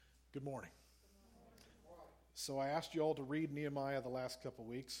Good morning. So I asked you all to read Nehemiah the last couple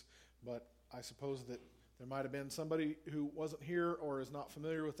weeks, but I suppose that there might have been somebody who wasn't here or is not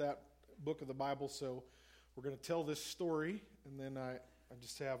familiar with that book of the Bible, so we're going to tell this story, and then I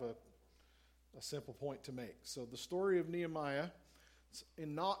just have a simple point to make. So the story of Nehemiah, it's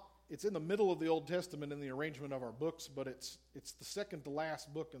in the middle of the Old Testament in the arrangement of our books, but it's the second to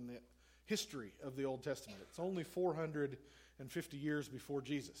last book in the history of the Old Testament. It's only 450 years before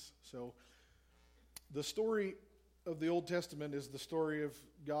Jesus. So the story of the Old Testament is the story of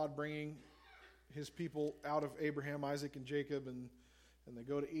God bringing his people out of Abraham, Isaac, and Jacob, and they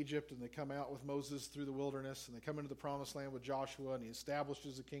go to Egypt, and they come out with Moses through the wilderness, and they come into the promised land with Joshua, and he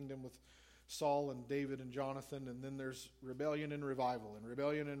establishes a kingdom with Saul and David and Jonathan, and then there's rebellion and revival, and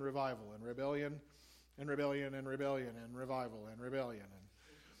rebellion and revival, and rebellion and rebellion and rebellion and revival and rebellion.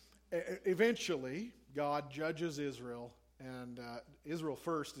 And eventually, God judges Israel, and Israel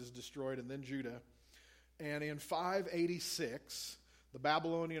first is destroyed, and then Judah. And in 586, the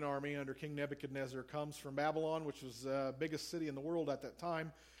Babylonian army under King Nebuchadnezzar comes from Babylon, which was the biggest city in the world at that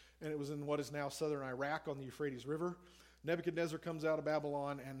time, and it was in what is now southern Iraq on the Euphrates River. Nebuchadnezzar comes out of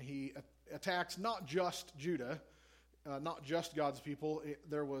Babylon, and he attacks not just Judah, not just God's people.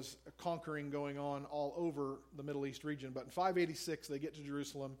 There was a conquering going on all over the Middle East region. But in 586, they get to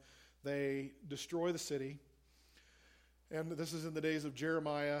Jerusalem. They destroy the city. And this is in the days of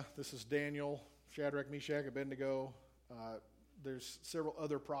Jeremiah. This is Daniel, Shadrach, Meshach, Abednego. There's several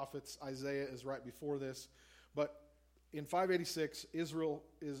other prophets. Isaiah is right before this. But in 586,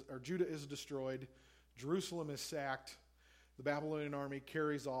 Judah is destroyed. Jerusalem is sacked. The Babylonian army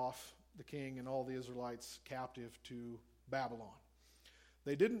carries off the king and all the Israelites captive to Babylon.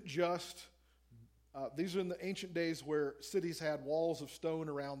 They didn't just, these are in the ancient days where cities had walls of stone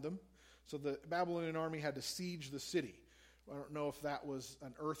around them. So the Babylonian army had to siege the city. I don't know if that was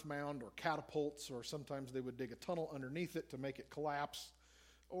an earth mound or catapults, or sometimes they would dig a tunnel underneath it to make it collapse.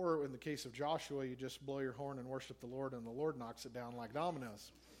 Or in the case of Joshua, you just blow your horn and worship the Lord, and the Lord knocks it down like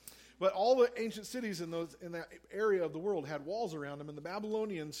dominoes. But all the ancient cities in that area of the world had walls around them, and the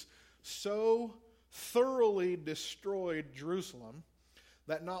Babylonians so thoroughly destroyed Jerusalem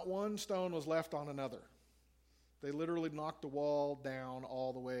that not one stone was left on another. They literally knocked the wall down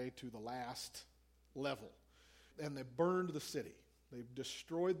all the way to the last level. And they burned the city. They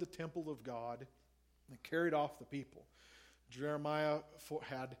destroyed the temple of God. They carried off the people. Jeremiah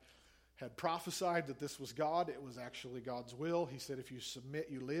had prophesied that this was God. It was actually God's will. He said, if you submit,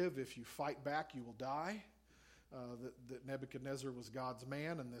 you live. If you fight back, you will die. That Nebuchadnezzar was God's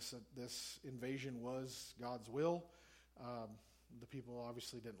man, and this invasion was God's will. The people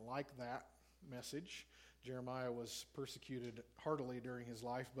obviously didn't like that message. Jeremiah was persecuted heartily during his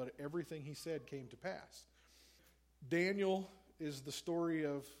life, but everything he said came to pass. Daniel is the story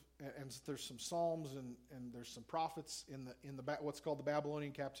of, and there's some Psalms and there's some prophets in what's called the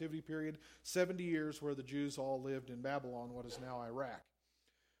Babylonian captivity period, 70 years where the Jews all lived in Babylon, what is now Iraq.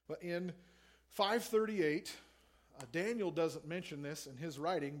 But in 538, Daniel doesn't mention this in his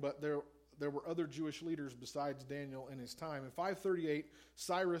writing, but there were other Jewish leaders besides Daniel in his time. In 538,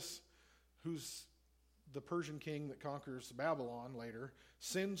 Cyrus, who's the Persian king that conquers Babylon later,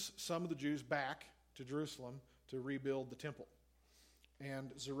 sends some of the Jews back to Jerusalem to rebuild the temple.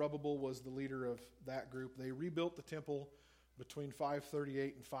 And Zerubbabel was the leader of that group. They rebuilt the temple between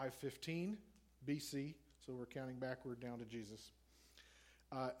 538 and 515 BC, so we're counting backward down to Jesus.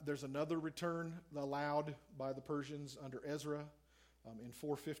 There's another return allowed by the Persians under Ezra in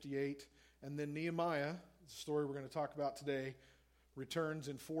 458. And then Nehemiah, the story we're going to talk about today, returns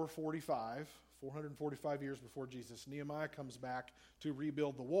in 445 years before Jesus. Nehemiah comes back to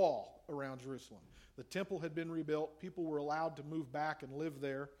rebuild the wall around Jerusalem. The temple had been rebuilt. People were allowed to move back and live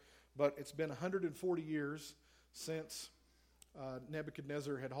there. But it's been 140 years since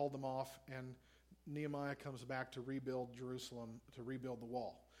Nebuchadnezzar had hauled them off, and Nehemiah comes back to rebuild Jerusalem, to rebuild the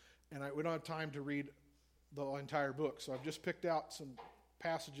wall. And we don't have time to read the entire book, so I've just picked out some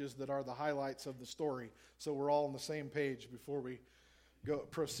passages that are the highlights of the story, so we're all on the same page before we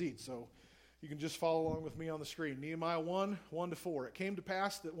proceed. So you can just follow along with me on the screen. Nehemiah 1:1-4. It came to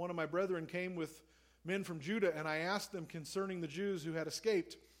pass that one of my brethren came with men from Judah, and I asked them concerning the Jews who had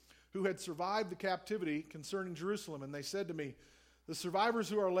escaped, who had survived the captivity concerning Jerusalem. And they said to me, the survivors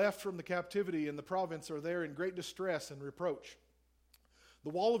who are left from the captivity in the province are there in great distress and reproach.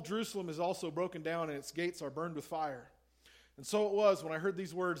 The wall of Jerusalem is also broken down, and its gates are burned with fire. And so it was, when I heard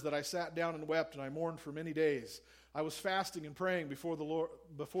these words, that I sat down and wept, and I mourned for many days. I was fasting and praying before the Lord,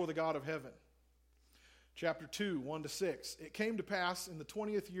 before the God of heaven. Chapter 2, 1-6. It came to pass in the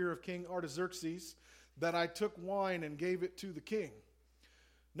 20th year of King Artaxerxes that I took wine and gave it to the king.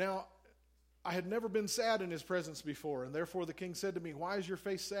 Now, I had never been sad in his presence before, and therefore the king said to me, "Why is your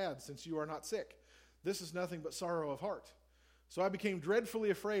face sad, since you are not sick? This is nothing but sorrow of heart." So I became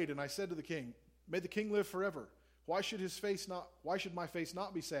dreadfully afraid, and I said to the king, "May the king live forever. Why should my face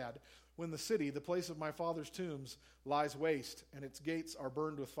not be sad when the city, the place of my father's tombs, lies waste, and its gates are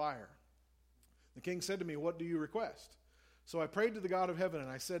burned with fire?" The king said to me, "What do you request?" So I prayed to the God of heaven, and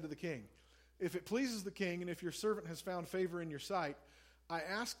I said to the king, "If it pleases the king, and if your servant has found favor in your sight, I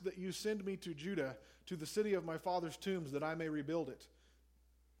ask that you send me to Judah, to the city of my father's tombs, that I may rebuild it."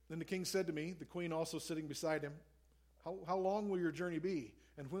 Then the king said to me, the queen also sitting beside him, How long will your journey be,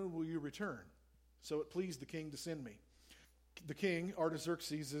 and when will you return?" So it pleased the king to send me. The king,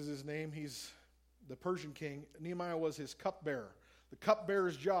 Artaxerxes is his name, he's the Persian king. Nehemiah was his cupbearer. The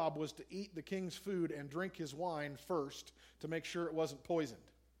cupbearer's job was to eat the king's food and drink his wine first to make sure it wasn't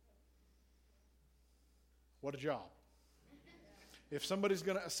poisoned. What a job. If somebody's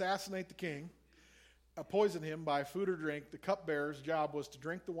going to assassinate the king, poison him by food or drink, the cupbearer's job was to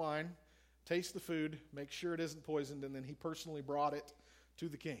drink the wine, taste the food, make sure it isn't poisoned, and then he personally brought it to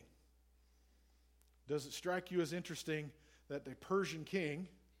the king. Does it strike you as interesting that the Persian king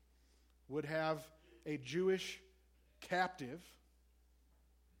would have a Jewish captive,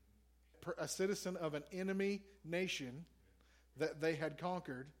 a citizen of an enemy nation that they had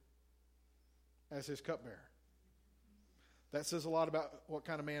conquered, as his cupbearer? That says a lot about what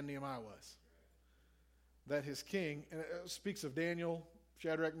kind of man Nehemiah was. That his king, and it speaks of Daniel,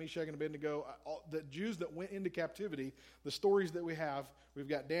 Shadrach, Meshach, and Abednego, the Jews that went into captivity, the stories that we have, we've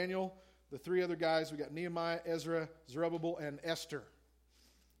got Daniel, the three other guys, we got Nehemiah, Ezra, Zerubbabel, and Esther.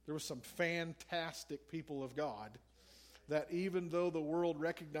 There were some fantastic people of God that even though the world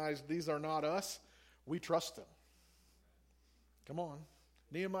recognized these are not us, we trust them. Come on.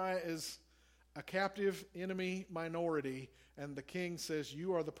 Nehemiah is a captive enemy minority, and the king says,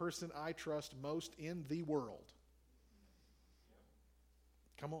 "You are the person I trust most in the world."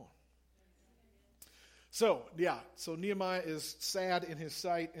 Come on. So Nehemiah is sad in his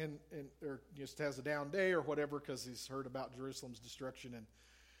sight or just has a down day or whatever because he's heard about Jerusalem's destruction.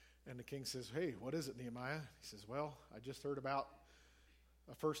 And the king says, "Hey, what is it, Nehemiah?" He says, "Well, I just heard about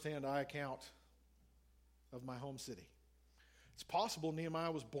a first-hand eye account of my home city." It's possible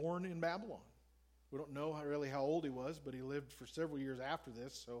Nehemiah was born in Babylon. We don't know really how old he was, but he lived for several years after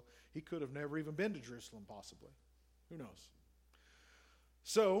this, so he could have never even been to Jerusalem, possibly. Who knows?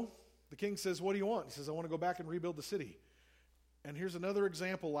 So the king says, "What do you want?" He says, "I want to go back and rebuild the city." And here's another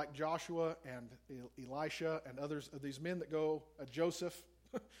example like Joshua and Elisha and others of these men that go, Joseph,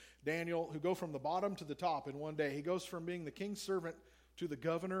 Daniel, who go from the bottom to the top in one day. He goes from being the king's servant to the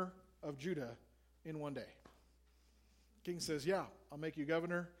governor of Judah in one day. The king says, "Yeah, I'll make you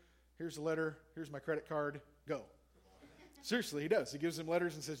governor. Here's a letter. Here's my credit card. Go." Seriously, he does. He gives him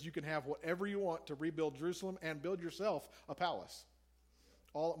letters and says, "You can have whatever you want to rebuild Jerusalem and build yourself a palace.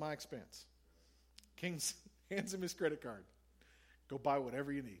 All at my expense." King hands him his credit card. Go buy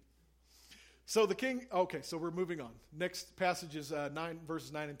whatever you need. So the king, so we're moving on. Next passage is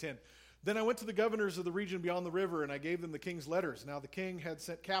verses 9 and 10. "Then I went to the governors of the region beyond the river, and I gave them the king's letters. Now the king had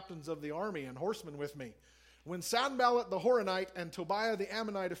sent captains of the army and horsemen with me. When Sanballat the Horonite and Tobiah the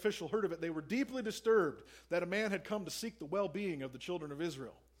Ammonite official heard of it, they were deeply disturbed that a man had come to seek the well-being of the children of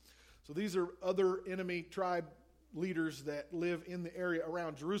Israel." So these are other enemy tribe leaders that live in the area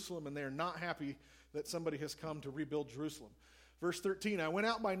around Jerusalem, and they're not happy that somebody has come to rebuild Jerusalem. Verse 13, "I went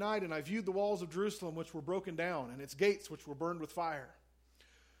out by night, and I viewed the walls of Jerusalem, which were broken down, and its gates, which were burned with fire."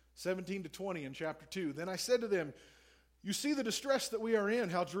 17 to 20 in chapter 2. "Then I said to them, 'You see the distress that we are in,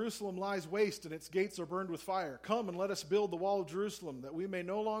 how Jerusalem lies waste, and its gates are burned with fire. Come and let us build the wall of Jerusalem, that we may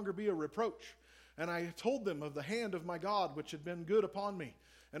no longer be a reproach.' And I told them of the hand of my God, which had been good upon me,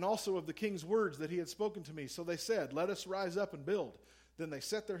 and also of the king's words that he had spoken to me. So they said, 'Let us rise up and build.' Then they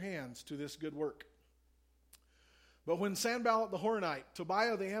set their hands to this good work. But when Sanballat the Horonite,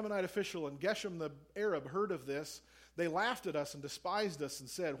 Tobiah the Ammonite official, and Geshem the Arab heard of this, they laughed at us and despised us and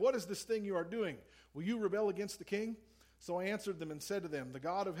said, 'What is this thing you are doing? Will you rebel against the king?' So I answered them and said to them, 'The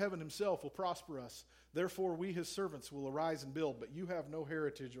God of heaven himself will prosper us. Therefore we, his servants, will arise and build. But you have no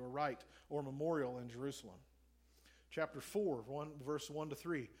heritage or right or memorial in Jerusalem.'" Chapter 4, verse 1 to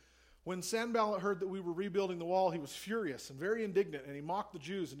 3. "When Sanballat heard that we were rebuilding the wall, he was furious and very indignant, and he mocked the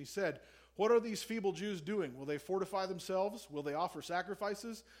Jews, and he said, 'What are these feeble Jews doing? Will they fortify themselves? Will they offer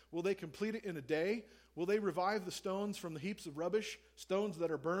sacrifices? Will they complete it in a day? Will they revive the stones from the heaps of rubbish, stones that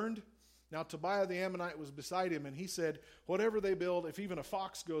are burned?' Now Tobiah the Ammonite was beside him, and he said, 'Whatever they build, if even a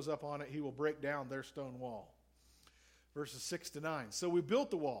fox goes up on it, he will break down their stone wall.'" Verses 6 to 9. "So we built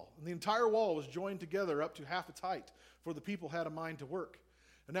the wall, and the entire wall was joined together up to half its height, for the people had a mind to work.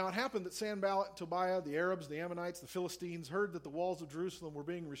 And now it happened that Sanballat and Tobiah, the Arabs, the Ammonites, the Philistines, heard that the walls of Jerusalem were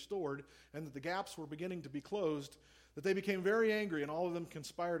being restored and that the gaps were beginning to be closed, that they became very angry, and all of them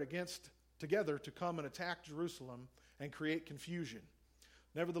conspired together to come and attack Jerusalem and create confusion.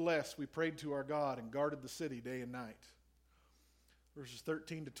 Nevertheless, we prayed to our God and guarded the city day and night. Verses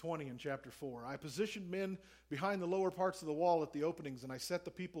 13 to 20 in chapter 4. I positioned men behind the lower parts of the wall at the openings, and I set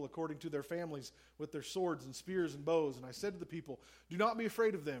the people according to their families with their swords and spears and bows. And I said to the people, do not be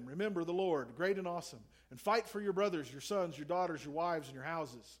afraid of them. Remember the Lord, great and awesome, and fight for your brothers, your sons, your daughters, your wives, and your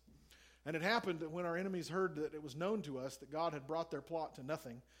houses. And it happened that when our enemies heard that it was known to us that God had brought their plot to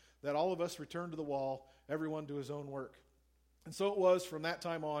nothing, that all of us returned to the wall, everyone to his own work. And so it was from that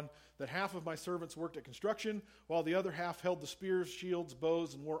time on that half of my servants worked at construction, while the other half held the spears, shields,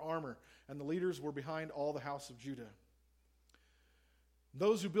 bows, and wore armor, and the leaders were behind all the house of Judah.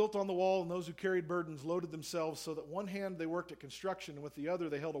 Those who built on the wall and those who carried burdens loaded themselves, so that one hand they worked at construction, and with the other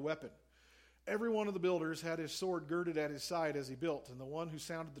they held a weapon. Every one of the builders had his sword girded at his side as he built, and the one who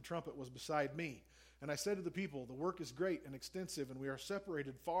sounded the trumpet was beside me. And I said to the people, the work is great and extensive, and we are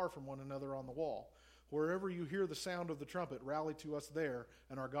separated far from one another on the wall. Wherever you hear the sound of the trumpet, rally to us there,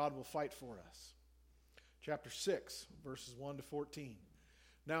 and our God will fight for us. Chapter 6, verses 1 to 14.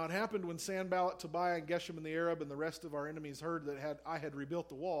 Now it happened when Sanballat, Tobiah, and Geshem and the Arab and the rest of our enemies heard that I had rebuilt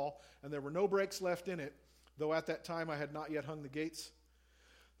the wall, and there were no breaks left in it, though at that time I had not yet hung the gates,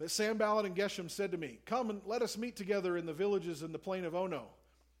 that Sanballat and Geshem said to me, come and let us meet together in the villages in the plain of Ono.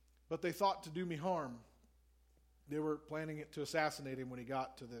 But they thought to do me harm. They were planning it to assassinate him when he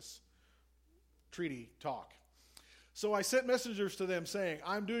got to this treaty talk. So I sent messengers to them saying,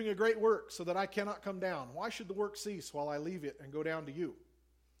 I'm doing a great work so that I cannot come down. Why should the work cease while I leave it and go down to you?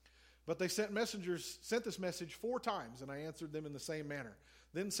 But they sent this message 4 times, and I answered them in the same manner.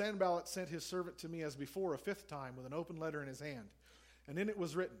 Then Sanballat sent his servant to me as before a 5th time with an open letter in his hand. And in it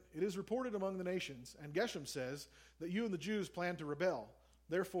was written, it is reported among the nations, and Geshem says that you and the Jews plan to rebel.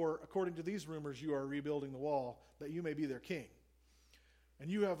 Therefore, according to these rumors, you are rebuilding the wall, that you may be their king. And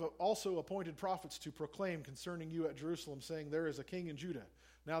you have also appointed prophets to proclaim concerning you at Jerusalem, saying, there is a king in Judah.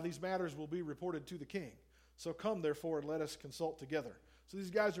 Now these matters will be reported to the king. So come, therefore, and let us consult together. So these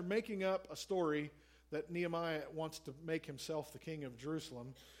guys are making up a story that Nehemiah wants to make himself the king of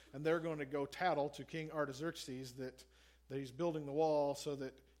Jerusalem, and they're going to go tattle to King Artaxerxes that he's building the wall so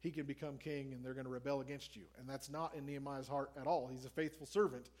that he can become king, and they're going to rebel against you. And that's not in Nehemiah's heart at all. He's a faithful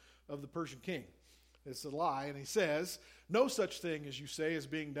servant of the Persian king. It's a lie, and he says, no such thing as you say is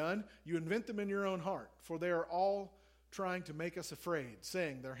being done. You invent them in your own heart, for they are all trying to make us afraid,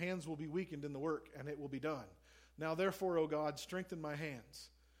 saying their hands will be weakened in the work, and it will be done. Now therefore, O God, strengthen my hands.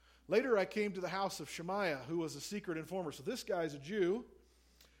 Later I came to the house of Shemaiah, who was a secret informer. So this guy's a Jew.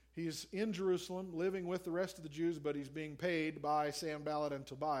 He's in Jerusalem, living with the rest of the Jews, but he's being paid by Sanballat and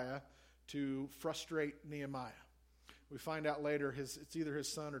Tobiah to frustrate Nehemiah. We find out later it's either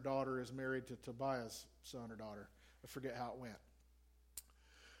his son or daughter is married to Tobiah's son or daughter. I forget how it went.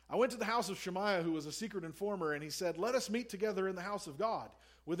 I went to the house of Shemaiah, who was a secret informer, and he said, let us meet together in the house of God,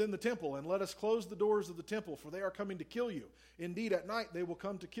 within the temple, and let us close the doors of the temple, for they are coming to kill you. Indeed, at night they will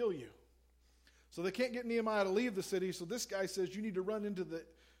come to kill you. So they can't get Nehemiah to leave the city, so this guy says, you need to run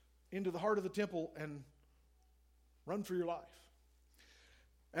into the heart of the temple and run for your life.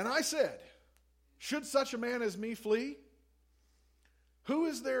 And I said, should such a man as me flee? Who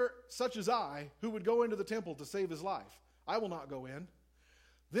is there such as I who would go into the temple to save his life? I will not go in.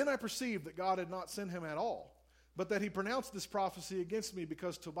 Then I perceived that God had not sent him at all, but that he pronounced this prophecy against me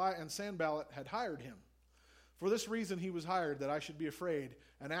because Tobiah and Sanballat had hired him. For this reason he was hired, that I should be afraid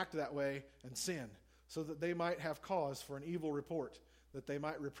and act that way and sin, so that they might have cause for an evil report, that they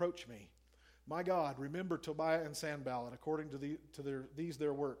might reproach me. My God, remember Tobiah and Sanballat according to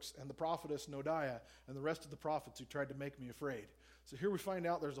their works, and the prophetess Noadiah and the rest of the prophets who tried to make me afraid. So here we find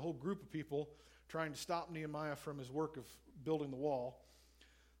out there's a whole group of people trying to stop Nehemiah from his work of building the wall.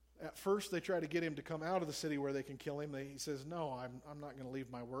 At first, they try to get him to come out of the city where they can kill him. He says, no, I'm not going to leave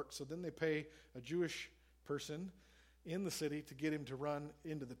my work. So then they pay a Jewish person in the city to get him to run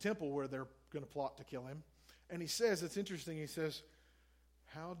into the temple where they're going to plot to kill him. And he says, it's interesting, he says,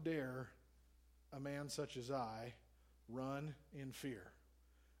 how dare a man such as I run in fear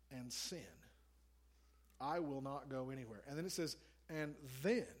and sin? I will not go anywhere. And then it says, and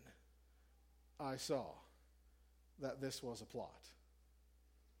then I saw that this was a plot.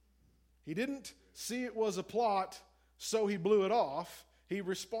 He didn't see it was a plot, so he blew it off. He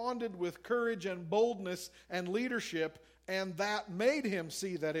responded with courage and boldness and leadership, and that made him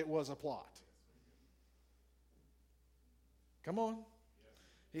see that it was a plot. Come on.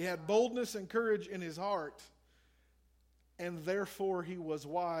 He had boldness and courage in his heart, and therefore he was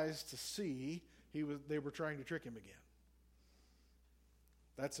wise to see they were trying to trick him again.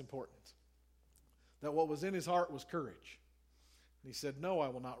 That's important. That what was in his heart was courage. And he said, "No, I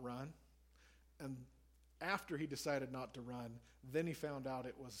will not run." And after he decided not to run, then he found out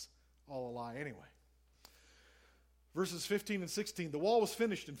it was all a lie anyway. Verses 15 and 16, the wall was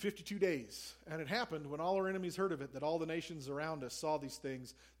finished in 52 days. And it happened when all our enemies heard of it, that all the nations around us saw these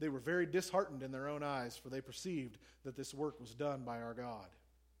things. They were very disheartened in their own eyes, for they perceived that this work was done by our God.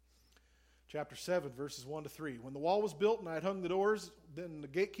 Chapter 7, verses 1 to 3. When the wall was built and I had hung the doors, then the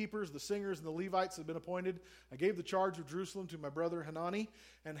gatekeepers, the singers, and the Levites had been appointed. I gave the charge of Jerusalem to my brother Hanani,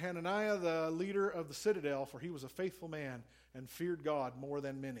 and Hananiah the leader of the citadel, for he was a faithful man and feared God more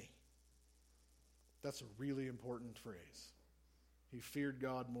than many. That's a really important phrase. He feared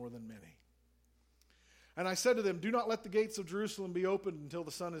God more than many. And I said to them, "Do not let the gates of Jerusalem be opened until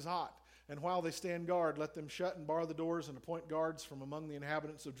the sun is hot. And while they stand guard, let them shut and bar the doors and appoint guards from among the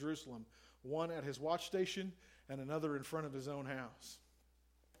inhabitants of Jerusalem, one at his watch station and another in front of his own house."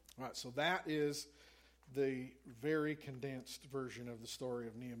 All right, so that is the very condensed version of the story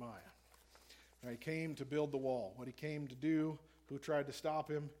of Nehemiah. Now, he came to build the wall, what he came to do, who tried to stop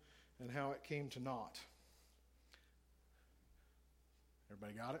him, and how it came to naught.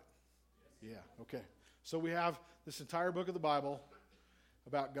 Everybody got it? Yeah, okay. So we have this entire book of the Bible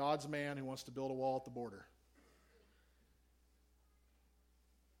about God's man who wants to build a wall at the border.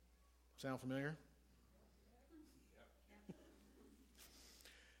 Sound familiar?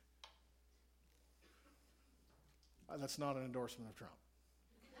 That's not an endorsement of Trump.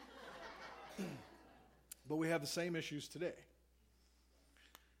 But we have the same issues today.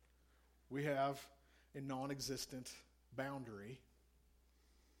 We have a non-existent boundary,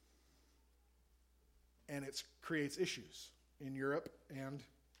 and it creates issues in Europe and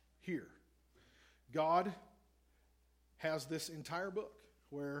here. God has this entire book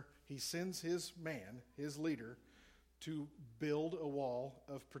where he sends his man, his leader, to build a wall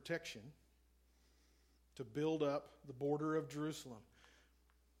of protection, to build up the border of Jerusalem.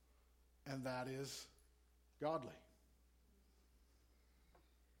 And that is godly.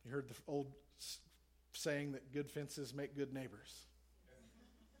 You heard the old saying that good fences make good neighbors.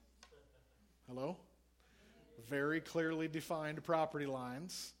 Hello? Very clearly defined property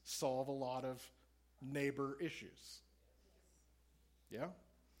lines solve a lot of neighbor issues. Yeah?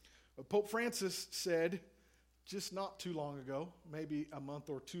 Pope Francis said just not too long ago, maybe a month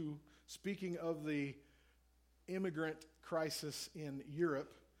or two, speaking of the immigrant crisis in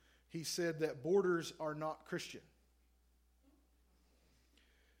Europe, he said that borders are not Christian.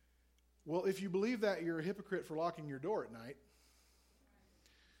 Well, if you believe that, you're a hypocrite for locking your door at night.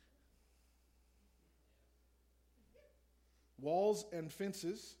 Walls and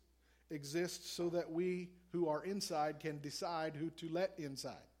fences exist so that we who are inside can decide who to let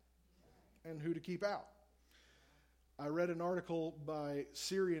inside and who to keep out. I read an article by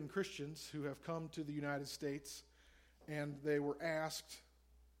Syrian Christians who have come to the United States, and they were asked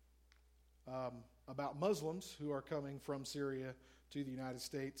about Muslims who are coming from Syria to the United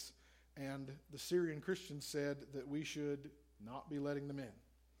States, and the Syrian Christians said that we should not be letting them in.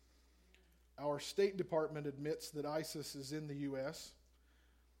 Our State Department admits that ISIS is in the U.S.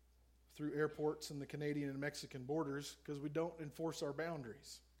 through airports and the Canadian and Mexican borders because we don't enforce our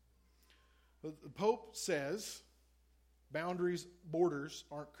boundaries. The Pope says borders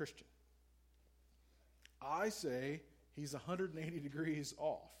aren't Christian. I say he's 180 degrees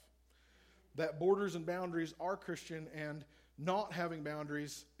off. That borders and boundaries are Christian, and not having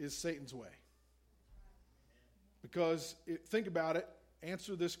boundaries is Satan's way. Because, think about it,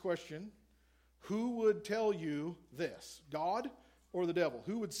 answer this question. Who would tell you this? God or the devil?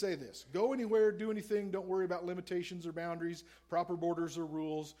 Who would say this? Go anywhere, do anything, don't worry about limitations or boundaries, proper borders or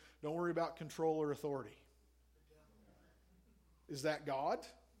rules, don't worry about control or authority. Is that God?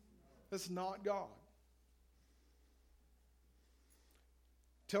 That's not God.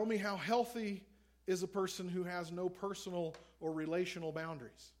 Tell me how healthy is a person who has no personal or relational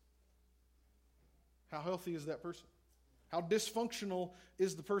boundaries? How healthy is that person? How dysfunctional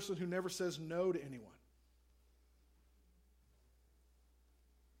is the person who never says no to anyone?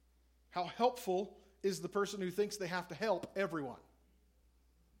 How helpful is the person who thinks they have to help everyone?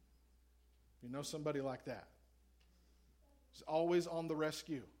 You know somebody like that? He's always on the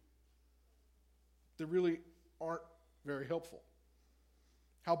rescue. They really aren't very helpful.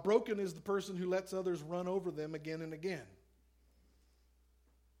 How broken is the person who lets others run over them again and again?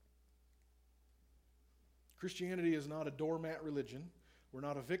 Christianity is not a doormat religion. We're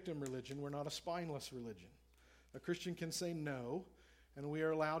not a victim religion. We're not a spineless religion. A Christian can say no, and we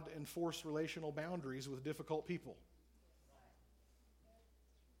are allowed to enforce relational boundaries with difficult people.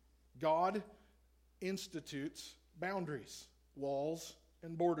 God institutes boundaries, walls,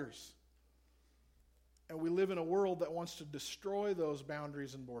 and borders. And we live in a world that wants to destroy those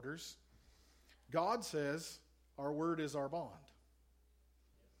boundaries and borders. God says our word is our bond.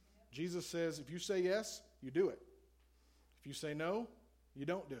 Jesus says if you say yes, you do it. If you say no, you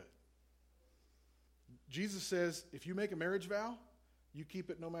don't do it. Jesus says if you make a marriage vow, you keep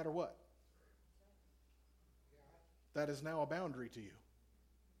it no matter what. That is now a boundary to you.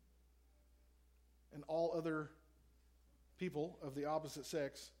 And all other people of the opposite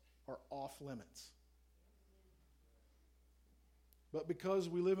sex are off limits. But because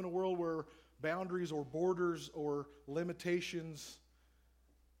we live in a world where boundaries or borders or limitations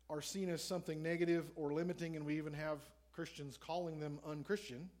are seen as something negative or limiting, and we even have Christians calling them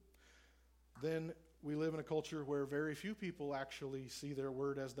unchristian, then we live in a culture where very few people actually see their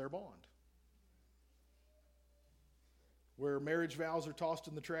word as their bond. Where marriage vows are tossed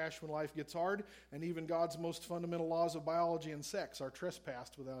in the trash when life gets hard, and even God's most fundamental laws of biology and sex are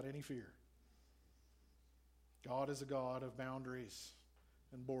trespassed without any fear. God is a God of boundaries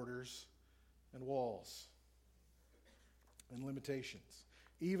and borders and walls and limitations.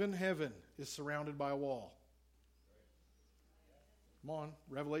 Even heaven is surrounded by a wall. Come on,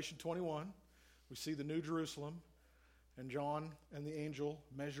 Revelation 21. We see the New Jerusalem, and John and the angel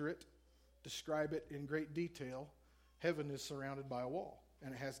measure it, describe it in great detail. Heaven is surrounded by a wall,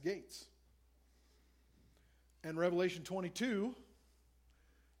 and it has gates. And Revelation 22,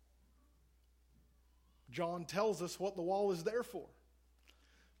 John tells us what the wall is there for.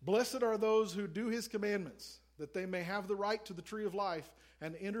 Blessed are those who do his commandments, that they may have the right to the tree of life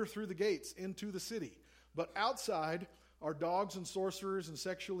and enter through the gates into the city. But outside are dogs and sorcerers and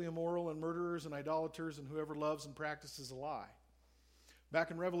sexually immoral and murderers and idolaters and whoever loves and practices a lie.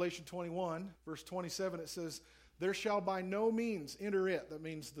 Back in Revelation 21, verse 27, it says, there shall by no means enter it, that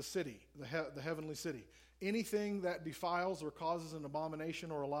means the city, the heavenly city, anything that defiles or causes an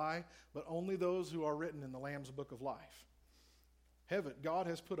abomination or a lie, but only those who are written in the Lamb's book of life. Heaven, God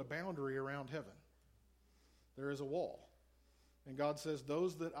has put a boundary around heaven. There is a wall. And God says,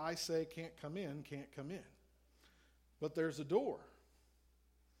 those that I say can't come in, can't come in. But there's a door.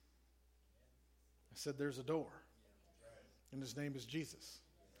 I said there's a door. And his name is Jesus.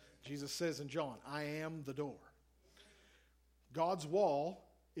 Jesus says in John, I am the door. God's wall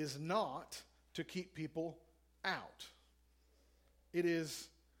is not to keep people out. It is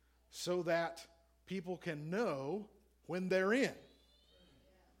so that people can know when they're in.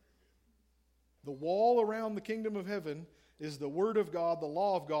 The wall around the kingdom of heaven is the word of God, the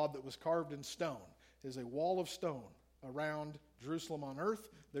law of God that was carved in stone. It is a wall of stone around Jerusalem on earth.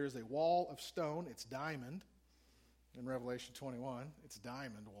 There is a wall of stone. It's diamond. In Revelation 21, it's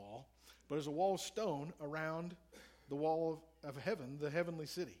diamond wall. But there's a wall of stone around the wall of heaven, the heavenly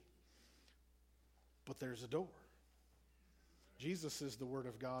city. But there's a door. Jesus is the word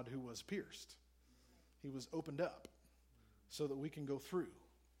of God who was pierced. He was opened up so that we can go through.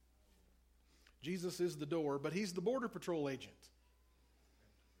 Jesus is the door, but he's the border patrol agent.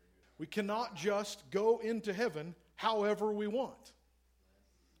 We cannot just go into heaven however we want.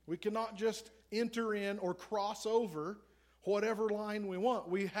 We cannot just enter in or cross over whatever line we want.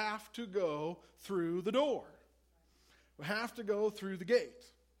 We have to go through the door. We have to go through the gate.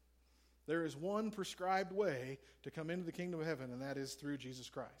 There is one prescribed way to come into the kingdom of heaven, and that is through Jesus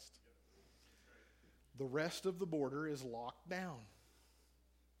Christ. The rest of the border is locked down,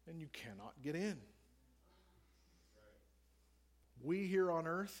 and you cannot get in. We here on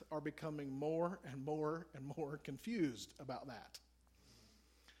earth are becoming more and more and more confused about that.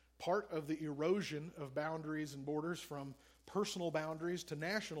 Part of the erosion of boundaries and borders from personal boundaries to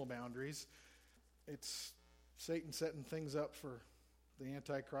national boundaries, it's Satan setting things up for the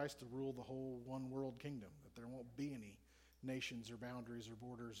Antichrist to rule the whole one world kingdom, that there won't be any nations or boundaries or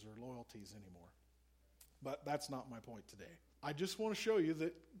borders or loyalties anymore. But that's not my point today. I just want to show you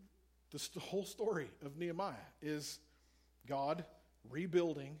that the whole story of Nehemiah is God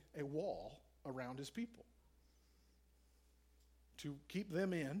rebuilding a wall around his people to keep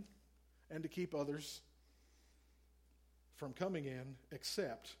them in and to keep others from coming in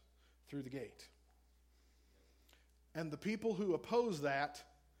except through the gate. And the people who oppose that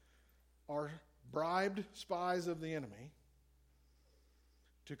are bribed spies of the enemy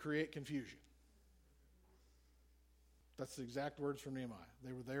to create confusion. That's the exact words from Nehemiah.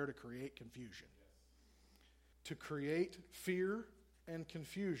 They were there to create confusion. To create fear and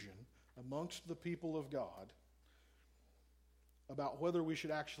confusion amongst the people of God about whether we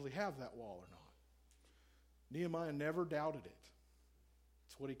should actually have that wall or not. Nehemiah never doubted it.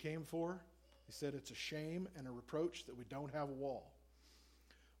 It's what he came for. He said it's a shame and a reproach that we don't have a wall.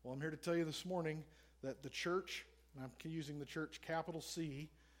 Well, I'm here to tell you this morning that the church, and I'm using the church capital C,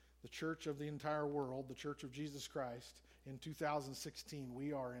 the church of the entire world, the church of Jesus Christ, in 2016,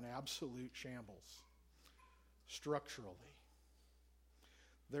 we are in absolute shambles. Structurally.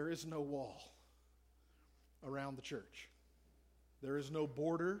 There is no wall around the church. There is no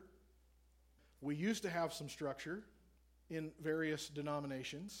border. We used to have some structure in various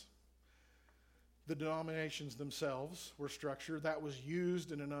denominations. The denominations themselves were structured. That was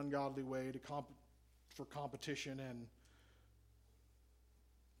used in an ungodly way for competition and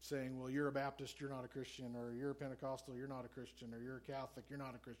saying, well, you're a Baptist, you're not a Christian, or you're a Pentecostal, you're not a Christian, or you're a Catholic, you're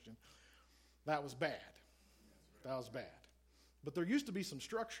not a Christian. That was bad. That was bad. But there used to be some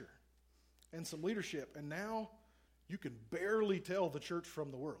structure and some leadership, and now you can barely tell the church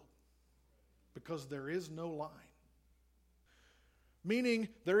from the world because there is no line. Meaning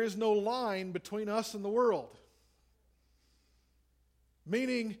there is no line between us and the world.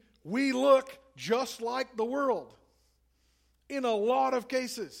 Meaning we look just like the world in a lot of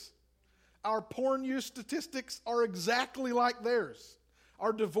cases. Our porn use statistics are exactly like theirs.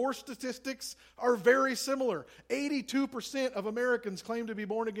 Our divorce statistics are very similar. 82% of Americans claim to be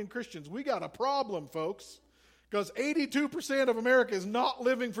born-again Christians. We got a problem, folks, because 82% of America is not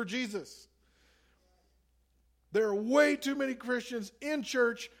living for Jesus. There are way too many Christians in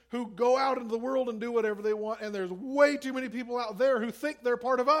church who go out into the world and do whatever they want, and there's way too many people out there who think they're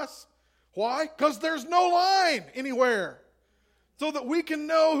part of us. Why? Because there's no line anywhere so that we can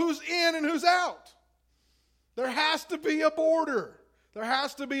know who's in and who's out. There has to be a border. There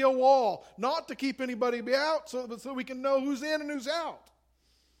has to be a wall, not to keep anybody out, but so we can know who's in and who's out.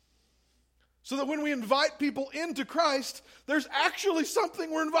 So that when we invite people into Christ, there's actually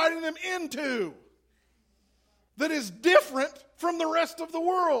something we're inviting them into that is different from the rest of the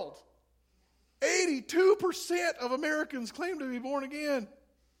world. 82% of Americans claim to be born again.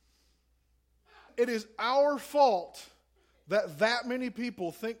 It is our fault that many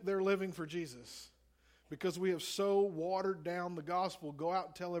people think they're living for Jesus. Because we have so watered down the gospel, go out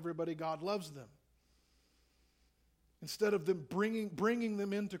and tell everybody God loves them. Instead of them bringing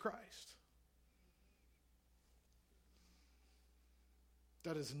them into Christ.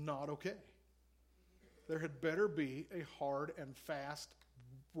 That is not okay. There had better be a hard and fast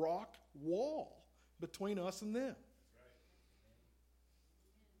rock wall between us and them.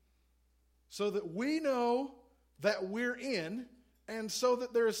 So that we know that we're in, and so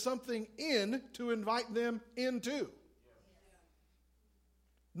that there is something in to invite them into.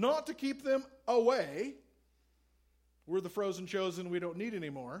 Not to keep them away. We're the frozen chosen, we don't need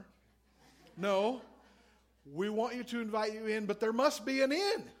anymore. No, we want you to invite you in, but there must be an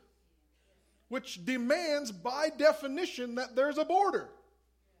in. Which demands, by definition, that there's a border.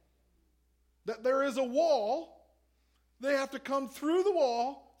 That there is a wall. They have to come through the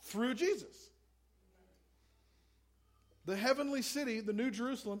wall, through Jesus. The heavenly city, the New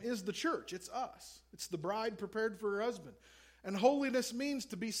Jerusalem, is the church. It's us. It's the bride prepared for her husband. And holiness means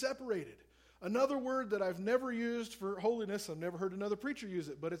to be separated. Another word that I've never used for holiness, I've never heard another preacher use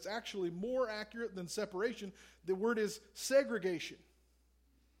it, but it's actually more accurate than separation. The word is segregation.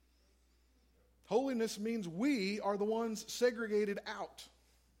 Holiness means we are the ones segregated out.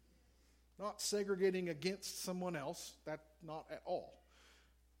 Not segregating against someone else. That's not at all.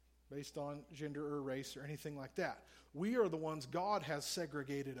 Based on gender or race or anything like that. We are the ones God has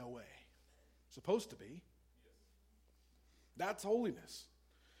segregated away. Supposed to be. That's holiness.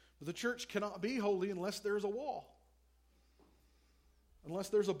 But the church cannot be holy unless there's a wall. Unless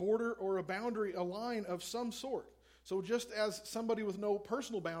there's a border or a boundary, a line of some sort. So just as somebody with no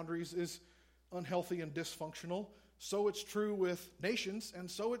personal boundaries is unhealthy and dysfunctional, so it's true with nations, and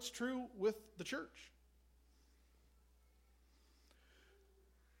so it's true with the church.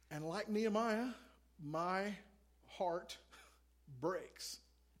 And like Nehemiah, my heart breaks.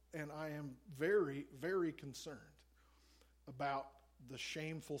 And I am very, very concerned about the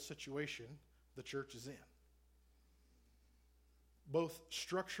shameful situation the church is in. Both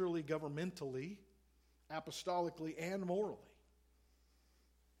structurally, governmentally, apostolically, and morally.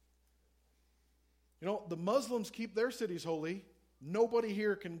 You know, the Muslims keep their cities holy. Nobody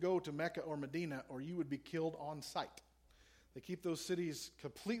here can go to Mecca or Medina or you would be killed on sight. They keep those cities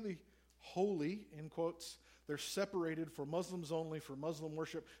completely holy, in quotes. They're separated for Muslims only, for Muslim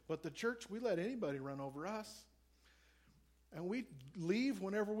worship. But the church, we let anybody run over us. And we leave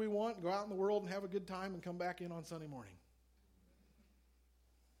whenever we want, go out in the world and have a good time and come back in on Sunday morning.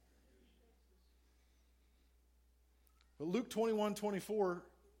 But Luke 21:24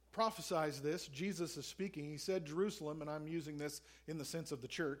 prophesies this. Jesus is speaking. He said Jerusalem, and I'm using this in the sense of the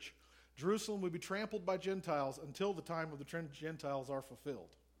church, Jerusalem will be trampled by Gentiles until the time of the Gentiles are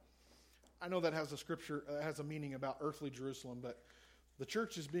fulfilled. I know that has a scripture, has a meaning about earthly Jerusalem, but the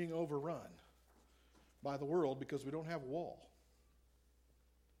church is being overrun by the world because we don't have a wall.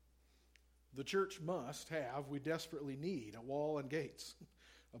 The church must have, we desperately need, a wall and gates,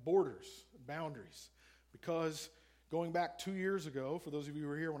 borders, boundaries. Because going back 2 years ago, for those of you who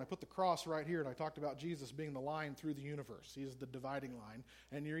were here, when I put the cross right here and I talked about Jesus being the line through the universe. He is the dividing line.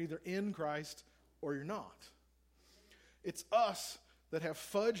 And you're either in Christ or you're not. It's us that have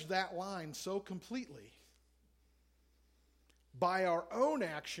fudged that line so completely by our own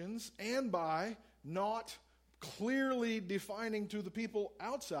actions and by not clearly defining to the people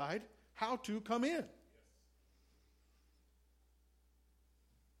outside how to come in.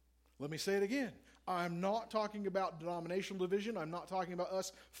 Let me say it again. I'm not talking about denominational division. I'm not talking about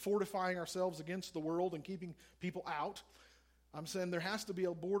us fortifying ourselves against the world and keeping people out. I'm saying there has to be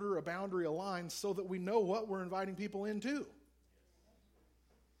a border, a boundary, a line so that we know what we're inviting people into.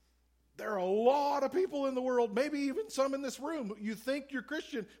 There are a lot of people in the world, maybe even some in this room, you think you're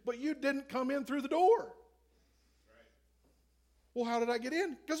Christian, but you didn't come in through the door. Right. Well, how did I get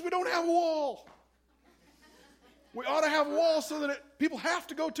in? Because we don't have a wall. We ought to have a wall so that people have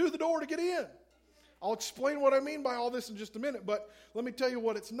to go to the door to get in. I'll explain what I mean by all this in just a minute, but let me tell you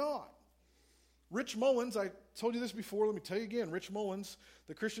what it's not. Rich Mullins, I told you this before, let me tell you again. Rich Mullins,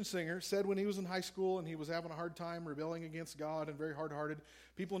 the Christian singer, said when he was in high school and he was having a hard time rebelling against God and very hard-hearted,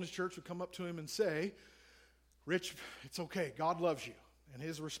 people in his church would come up to him and say, Rich, it's okay, God loves you. And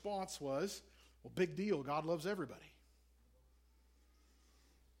his response was, well, big deal, God loves everybody.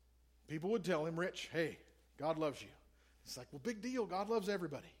 People would tell him, Rich, hey, God loves you. It's like, well, big deal, God loves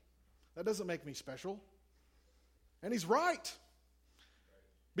everybody. That doesn't make me special. And he's right.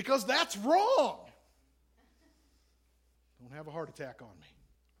 Because that's wrong. Don't have a heart attack on me.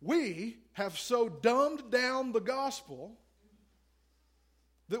 We have so dumbed down the gospel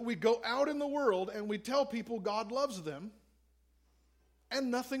that we go out in the world and we tell people God loves them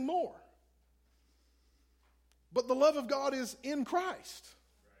and nothing more. But the love of God is in Christ.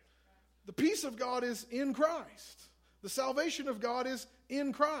 The peace of God is in Christ. The salvation of God is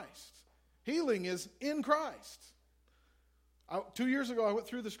in Christ. Healing is in Christ. 2 years ago, I went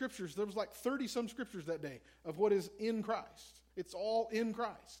through the scriptures. There was like 30-some scriptures that day of what is in Christ. It's all in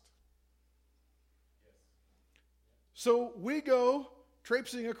Christ. Yes. So we go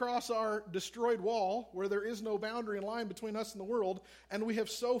traipsing across our destroyed wall where there is no boundary and line between us and the world, and we have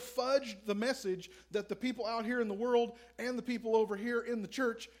so fudged the message that the people out here in the world and the people over here in the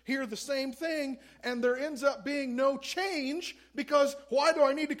church hear the same thing, and there ends up being no change because why do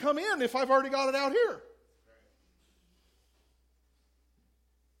I need to come in if I've already got it out here?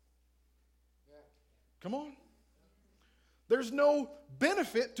 Come on. There's no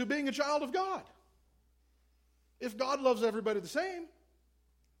benefit to being a child of God. If God loves everybody the same,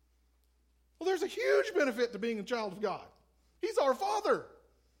 well, there's a huge benefit to being a child of God. He's our Father,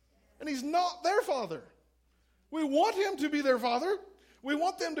 and He's not their Father. We want Him to be their Father. We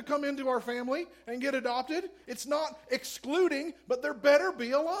want them to come into our family and get adopted. It's not excluding, but there better be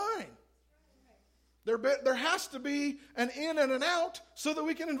a line. There has to be an in and an out so that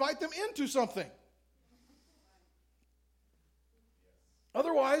we can invite them into something.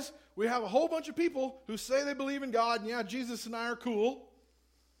 Otherwise, we have a whole bunch of people who say they believe in God, and yeah, Jesus and I are cool,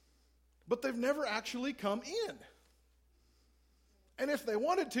 but they've never actually come in. And if they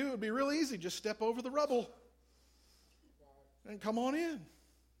wanted to, it would be real easy. Just step over the rubble and come on in.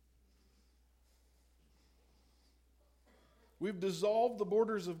 We've dissolved the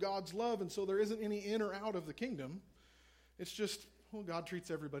borders of God's love, and so there isn't any in or out of the kingdom. It's just, well, God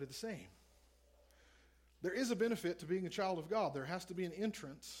treats everybody the same. There is a benefit to being a child of God. There has to be an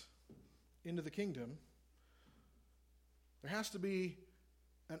entrance into the kingdom. There has to be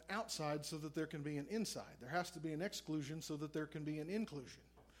an outside so that there can be an inside. There has to be an exclusion so that there can be an inclusion.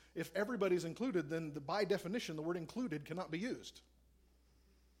 If everybody's included, then by definition, the word included cannot be used.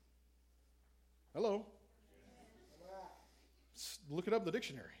 Hello? Look it up in the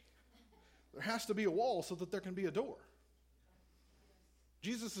dictionary. There has to be a wall so that there can be a door.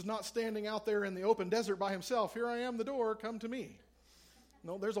 Jesus is not standing out there in the open desert by himself. Here I am, the door, come to me.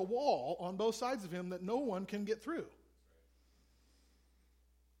 No, there's a wall on both sides of him that no one can get through.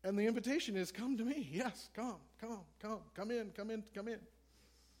 And the invitation is, come to me. Yes, come in.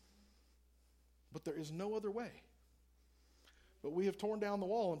 But there is no other way. But we have torn down the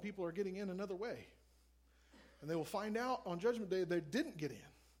wall and people are getting in another way. And they will find out on Judgment Day they didn't get in.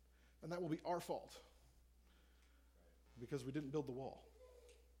 And that will be our fault. Because we didn't build the wall.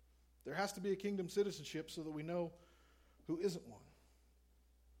 There has to be a kingdom citizenship so that we know who isn't one.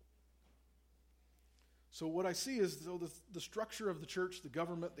 So what I see is the structure of the church, the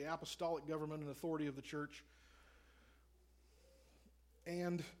government, the apostolic government and authority of the church,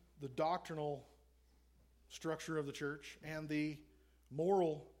 and the doctrinal structure of the church, and the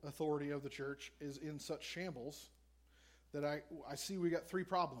moral authority of the church is in such shambles that I see we got three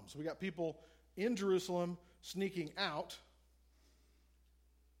problems. We got people in Jerusalem sneaking out.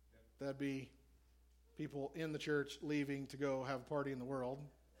 That'd be people in the church leaving to go have a party in the world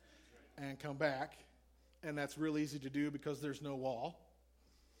and come back. And that's real easy to do because there's no wall.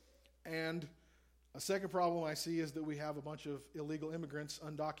 And a second problem I see is that we have a bunch of illegal immigrants,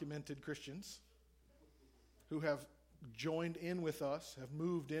 undocumented Christians, who have joined in with us, have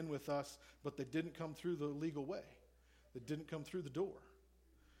moved in with us, but they didn't come through the legal way. They didn't come through the door.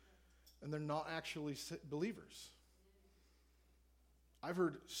 And they're not actually believers. I've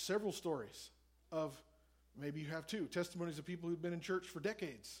heard several stories of, maybe you have too, testimonies of people who've been in church for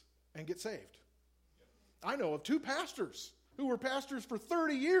decades and get saved. I know of two pastors who were pastors for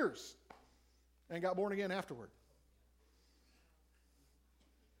 30 years and got born again afterward.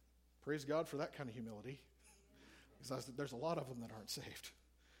 Praise God for that kind of humility. Because there's a lot of them that aren't saved.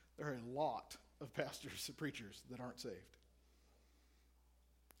 There are a lot of pastors and preachers that aren't saved.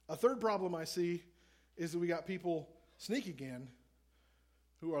 A third problem I see is that we got people sneaking in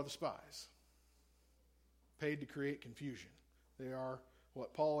who are the spies, paid to create confusion. They are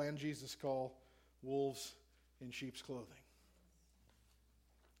what Paul and Jesus call wolves in sheep's clothing.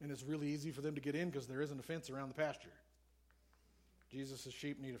 And it's really easy for them to get in because there isn't a fence around the pasture. Jesus'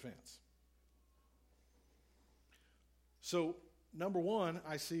 sheep need a fence. So, number one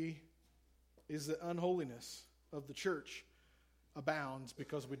I see is that unholiness of the church abounds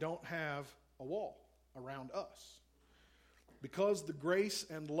because we don't have a wall around us. Because the grace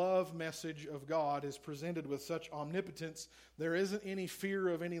and love message of God is presented with such omnipotence, there isn't any fear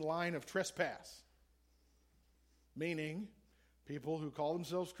of any line of trespass. Meaning, people who call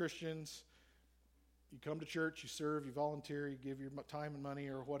themselves Christians, you come to church, you serve, you volunteer, you give your time and money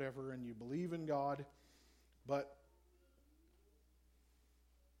or whatever, and you believe in God, but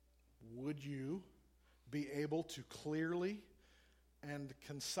would you be able to clearly and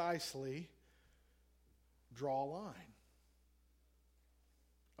concisely draw a line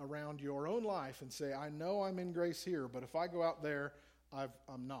around your own life and say, I know I'm in grace here, but if I go out there,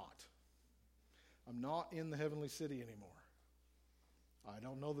 I'm not. I'm not in the heavenly city anymore. I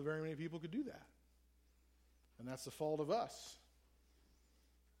don't know that very many people could do that. And that's the fault of us,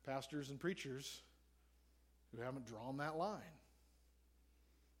 pastors and preachers, who haven't drawn that line.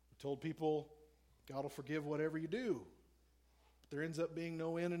 We told people, God will forgive whatever you do. But there ends up being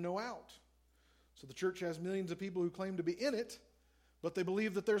no in and no out. So the church has millions of people who claim to be in it, but they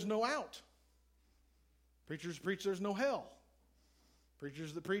believe that there's no out. Preachers preach there's no hell.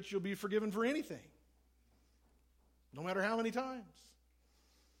 Preachers that preach you'll be forgiven for anything, no matter how many times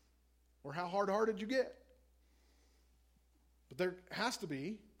or how hard-hearted you get. But there has to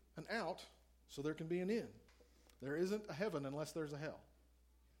be an out so there can be an in. There isn't a heaven unless there's a hell.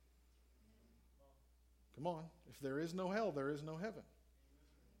 Come on. If there is no hell, there is no heaven.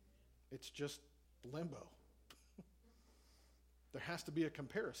 It's just limbo. There has to be a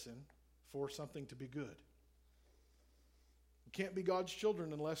comparison for something to be good. You can't be God's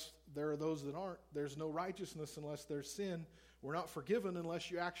children unless there are those that aren't. There's no righteousness unless there's sin. We're not forgiven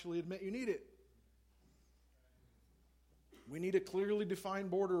unless you actually admit you need it. We need a clearly defined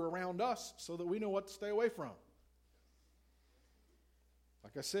border around us so that we know what to stay away from.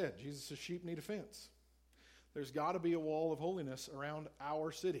 Like I said, Jesus' sheep need a fence. There's got to be a wall of holiness around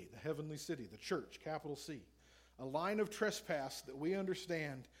our city, the heavenly city, the church, capital C. A line of trespass that we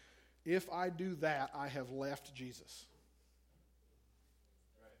understand, if I do that, I have left Jesus.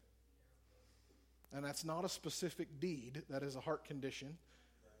 And that's not a specific deed. That is a heart condition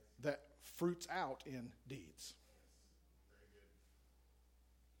that fruits out in deeds.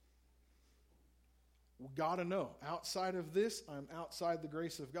 We've got to know, outside of this, I'm outside the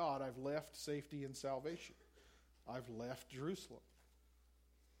grace of God. I've left safety and salvation. I've left Jerusalem.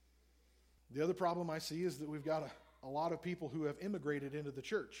 The other problem I see is that we've got a lot of people who have immigrated into the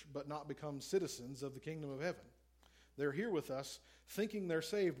church but not become citizens of the kingdom of heaven. They're here with us thinking they're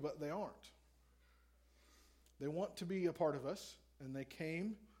saved, but they aren't. They want to be a part of us, and they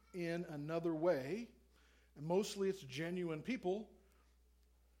came in another way, and mostly it's genuine people,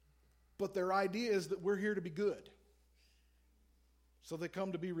 but their idea is that we're here to be good. So they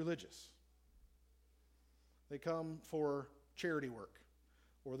come to be religious. They come for charity work,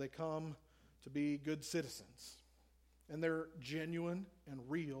 or they come to be good citizens. And they're genuine and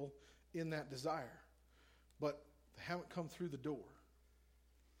real in that desire. But they haven't come through the door.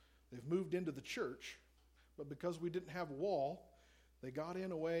 They've moved into the church, but because we didn't have a wall, they got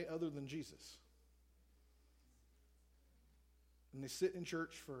in a way other than Jesus. And they sit in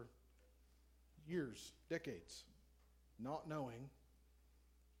church for years, decades, not knowing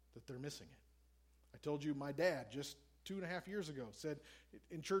that they're missing it. I told you my dad just 2.5 years ago said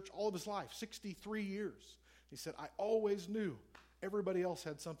in church all of his life, 63 years. He said, I always knew everybody else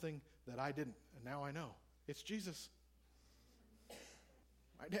had something that I didn't, and now I know. It's Jesus.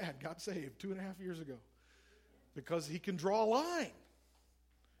 My dad got saved 2.5 years ago because he can draw a line.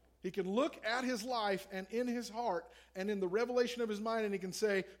 He can look at his life and in his heart and in the revelation of his mind, and he can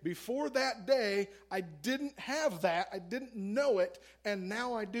say, before that day, I didn't have that, I didn't know it, and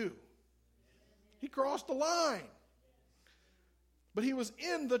now I do. He crossed the line. But he was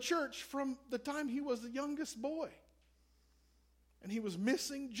in the church from the time he was the youngest boy. And he was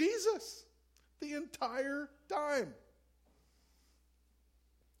missing Jesus the entire time.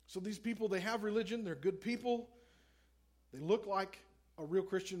 So these people, they have religion, they're good people. They look like a real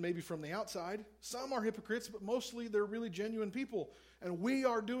Christian maybe from the outside. Some are hypocrites, but mostly they're really genuine people. And we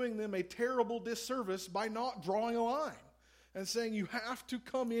are doing them a terrible disservice by not drawing a line and saying you have to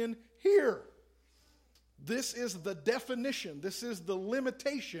come in here. This is the definition. This is the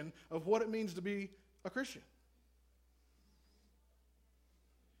limitation of what it means to be a Christian.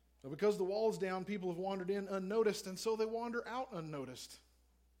 Now, because the wall is down, people have wandered in unnoticed, and so they wander out unnoticed.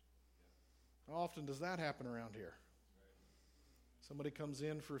 How often does that happen around here? Somebody comes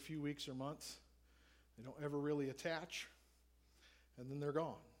in for a few weeks or months. They don't ever really attach, and then they're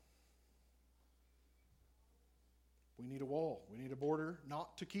gone. We need a wall. We need a border,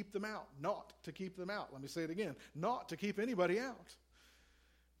 not to keep them out. Not to keep them out. Let me say it again. Not to keep anybody out.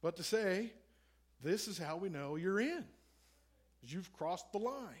 But to say, this is how we know you're in. You've crossed the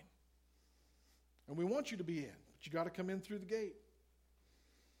line. And we want you to be in, but you got to come in through the gate.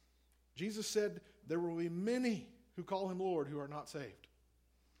 Jesus said, there will be many who call him Lord who are not saved.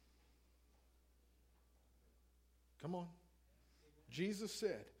 Come on. Jesus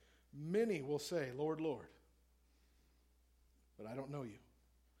said, many will say, Lord, Lord. But I don't know you.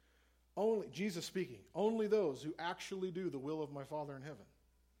 Only, Jesus speaking, only those who actually do the will of my Father in heaven.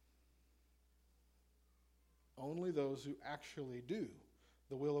 Only those who actually do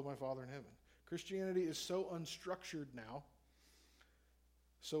the will of my Father in heaven. Christianity is so unstructured now,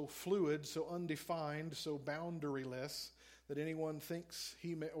 so fluid, so undefined, so boundaryless, that anyone thinks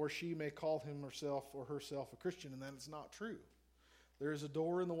he may or she may call himself or herself a Christian, and that is not true. There is a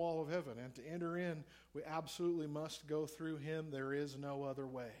door in the wall of heaven, and to enter in, we absolutely must go through him. There is no other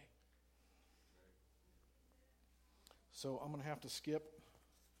way. So I'm going to have to skip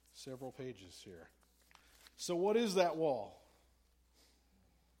several pages here. So what is that wall?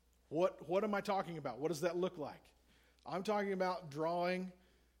 What am I talking about? What does that look like? I'm talking about drawing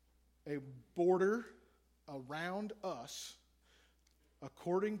a border around us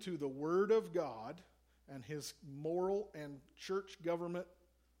according to the Word of God and his moral and church government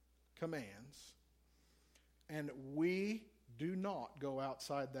commands, and we do not go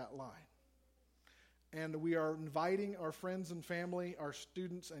outside that line. And we are inviting our friends and family, our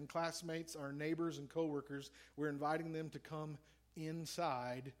students and classmates, our neighbors and coworkers, we're inviting them to come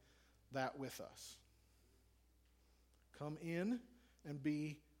inside that with us. Come in and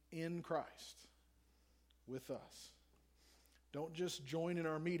be in Christ with us. Don't just join in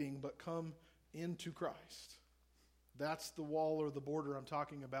our meeting, but come into Christ. That's the wall or the border I'm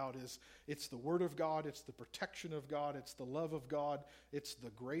talking about. It's the Word of God, it's the protection of God, it's the love of God, it's the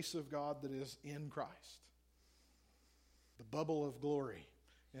grace of God that is in Christ. The bubble of glory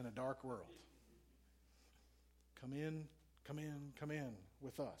in a dark world. Come in, come in, come in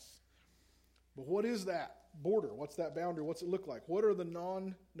with us. But what is that border? What's that boundary? What's it look like? What are the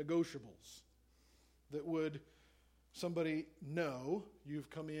non-negotiables that would somebody know you've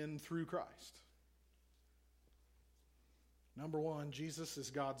come in through Christ? Number one, Jesus is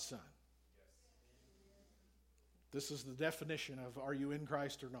God's Son. This is the definition of are you in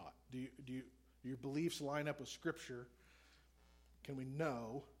Christ or not? Do your beliefs line up with Scripture? Can we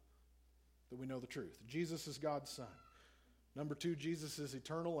know that we know the truth? Jesus is God's Son. Number two, Jesus is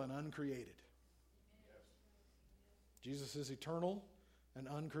eternal and uncreated. Jesus is eternal and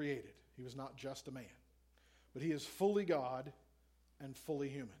uncreated. He was not just a man. But he is fully God and fully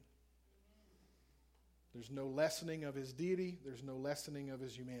human. There's no lessening of his deity. There's no lessening of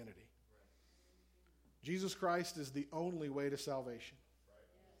his humanity. Jesus Christ is the only way to salvation.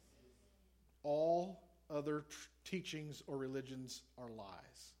 All other teachings or religions are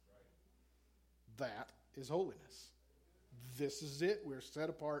lies. That is holiness. This is it. We're set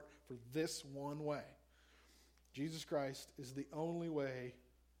apart for this one way. Jesus Christ is the only way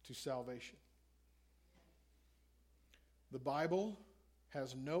to salvation. The Bible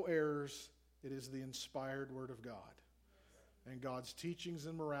has no errors. It is the inspired Word of God. And God's teachings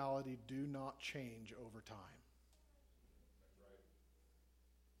and morality do not change over time.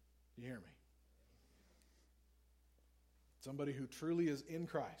 You hear me? Somebody who truly is in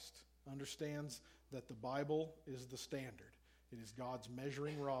Christ understands that the Bible is the standard. It is God's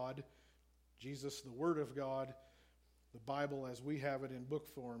measuring rod. Jesus, the Word of God. The Bible, as we have it in book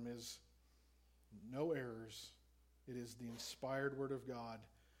form, is no errors. It is the inspired Word of God.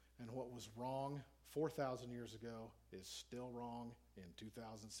 And what was wrong 4,000 years ago is still wrong in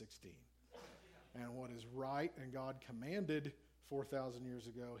 2016. And what is right and God commanded 4,000 years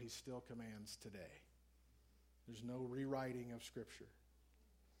ago, He still commands today. There's no rewriting of Scripture.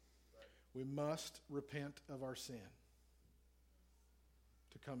 We must repent of our sin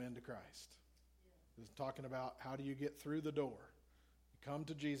to come into Christ. This is talking about how do you get through the door. You come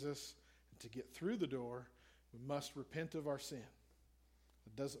to Jesus, and to get through the door, we must repent of our sin.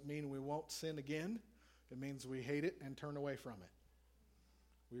 It doesn't mean we won't sin again. It means we hate it and turn away from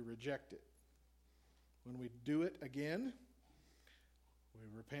it. We reject it. When we do it again,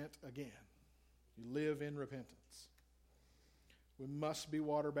 we repent again. You live in repentance. We must be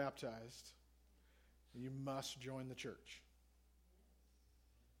water baptized. You must join the church.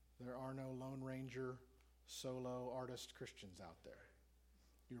 There are no Lone Ranger, solo artist Christians out there.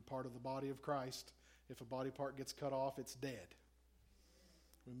 You're part of the body of Christ. If a body part gets cut off, it's dead.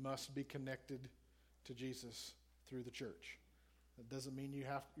 We must be connected to Jesus through the church. That doesn't mean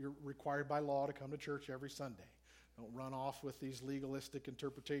you're required by law to come to church every Sunday. Don't run off with these legalistic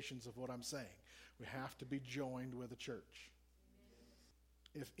interpretations of what I'm saying. We have to be joined with a church.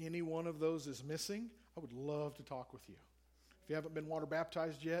 If any one of those is missing, I would love to talk with you. If you haven't been water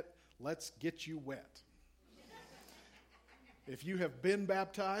baptized yet, let's get you wet. If you have been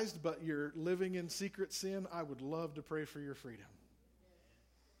baptized but you're living in secret sin, I would love to pray for your freedom.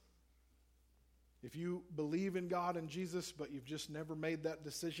 If you believe in God and Jesus, but you've just never made that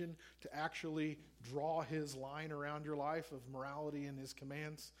decision to actually draw His line around your life of morality and His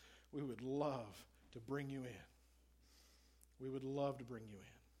commands, we would love to bring you in. We would love to bring you in.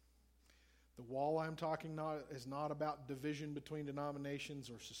 The wall I'm talking is not about division between denominations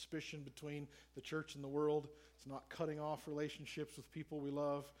or suspicion between the church and the world. It's not cutting off relationships with people we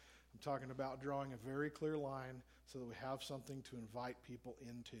love. I'm talking about drawing a very clear line so that we have something to invite people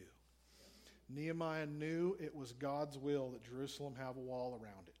into. Nehemiah knew it was God's will that Jerusalem have a wall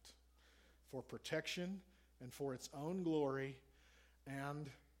around it for protection and for its own glory, and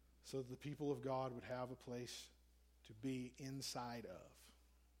so that the people of God would have a place to be inside of.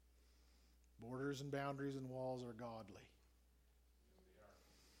 Borders and boundaries and walls are godly.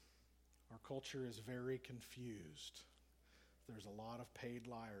 Our culture is very confused. There's a lot of paid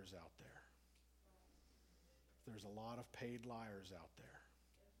liars out there. There's a lot of paid liars out there.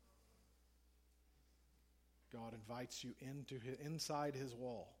 God invites you inside His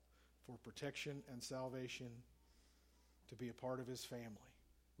wall for protection and salvation, to be a part of His family.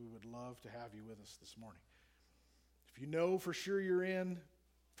 We would love to have you with us this morning. If you know for sure you're in,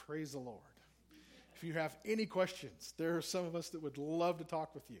 praise the Lord. If you have any questions, there are some of us that would love to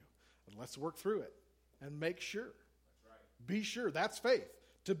talk with you. And let's work through it and make sure. That's right. Be sure. That's faith.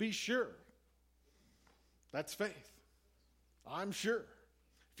 To be sure. That's faith. I'm sure.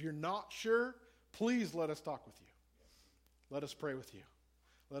 If you're not sure, please let us talk with you. Let us pray with you.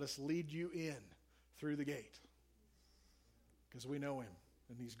 Let us lead you in through the gate. Because we know Him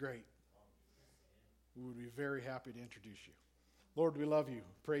and He's great. We would be very happy to introduce you. Lord, we love you,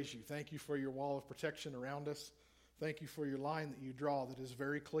 praise you. Thank you for your wall of protection around us. Thank you for your line that you draw that is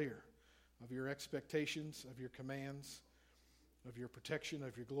very clear of your expectations, of your commands, of your protection,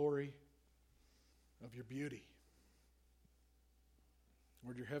 of your glory, of your beauty.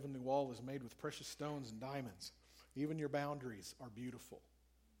 Lord, your heavenly wall is made with precious stones and diamonds. Even your boundaries are beautiful.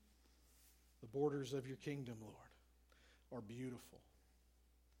 The borders of your kingdom, Lord, are beautiful.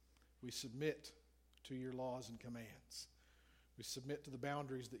 We submit to your laws and commands. We submit to the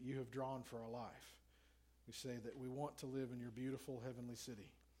boundaries that you have drawn for our life. We say that we want to live in your beautiful heavenly city.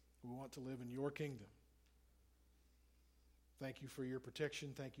 We want to live in your kingdom. Thank you for your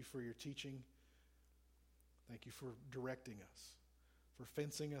protection. Thank you for your teaching. Thank you for directing us, for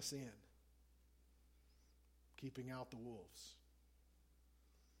fencing us in, keeping out the wolves.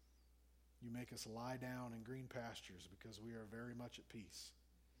 You make us lie down in green pastures because we are very much at peace,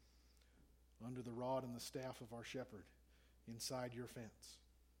 under the rod and the staff of our shepherd, inside your fence.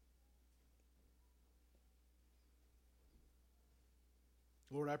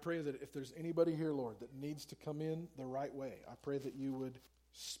 Lord, I pray that if there's anybody here, Lord, that needs to come in the right way, I pray that you would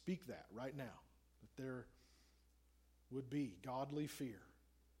speak that right now, that would be godly fear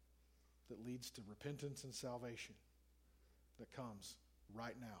that leads to repentance and salvation that comes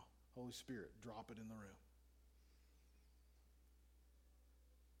right now. Holy Spirit, drop it in the room.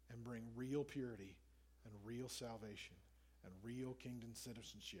 And bring real purity and real salvation and real kingdom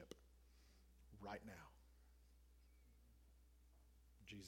citizenship right now.